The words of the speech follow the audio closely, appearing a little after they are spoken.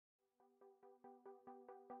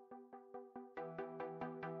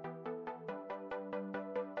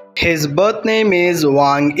His birth name is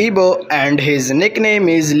Wang Yibo and his nickname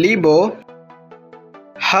is Libo.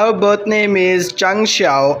 Her birth name is Cheng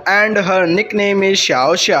Xiao and her nickname is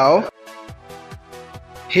Xiao Xiao.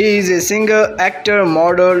 He is a singer, actor,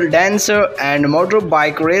 model, dancer and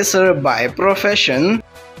motorbike racer by profession.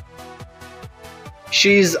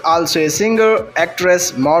 She is also a singer,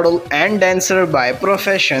 actress, model and dancer by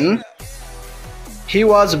profession. He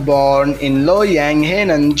was born in Luoyang,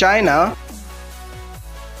 Henan, China,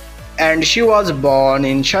 and she was born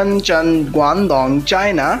in Shenzhen, Guangdong,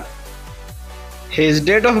 China. His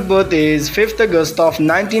date of birth is 5th August of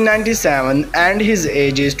 1997 and his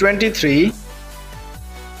age is 23.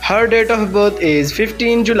 Her date of birth is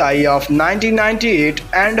 15 July of 1998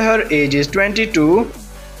 and her age is 22.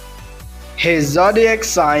 His zodiac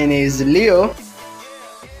sign is Leo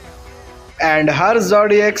and her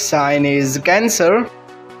zodiac sign is Cancer.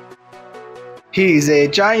 He is a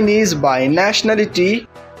Chinese by nationality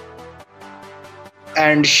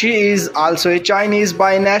and she is also a Chinese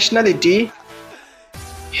by nationality.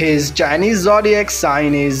 His Chinese zodiac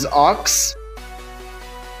sign is Ox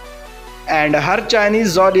and her Chinese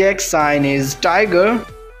zodiac sign is Tiger.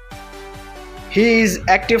 He is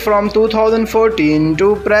active from 2014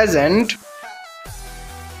 to present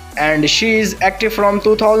and she is active from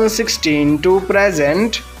 2016 to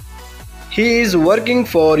present. He is working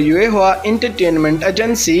for Yuehua Entertainment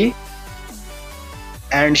Agency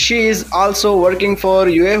and she is also working for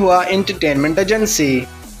Yuehua Entertainment Agency.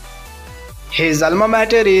 His alma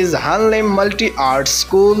mater is Hanlim Multi Arts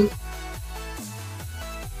School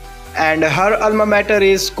and her alma mater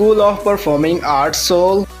is School of Performing Arts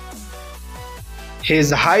Seoul.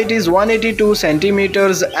 His height is 182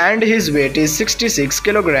 centimeters and his weight is 66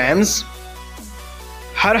 kilograms.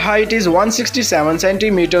 Her height is 167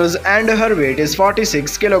 centimeters and her weight is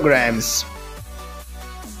 46 kilograms.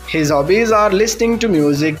 His hobbies are listening to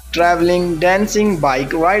music, traveling, dancing,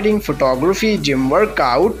 bike riding, photography, gym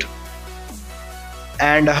workout.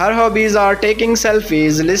 And her hobbies are taking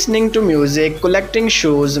selfies, listening to music, collecting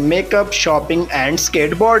shoes, makeup, shopping and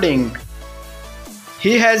skateboarding.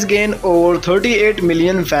 He has gained over 38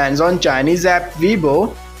 million fans on Chinese app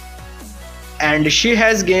Weibo and she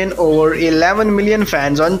has gained over 11 million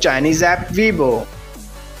fans on Chinese app Weibo.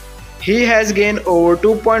 He has gained over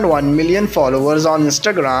 2.1 million followers on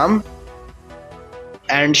Instagram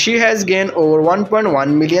and she has gained over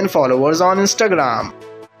 1.1 million followers on Instagram.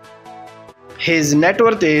 His net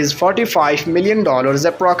worth is $45 million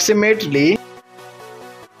approximately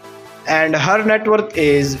and her net worth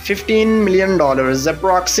is $15 million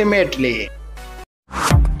approximately.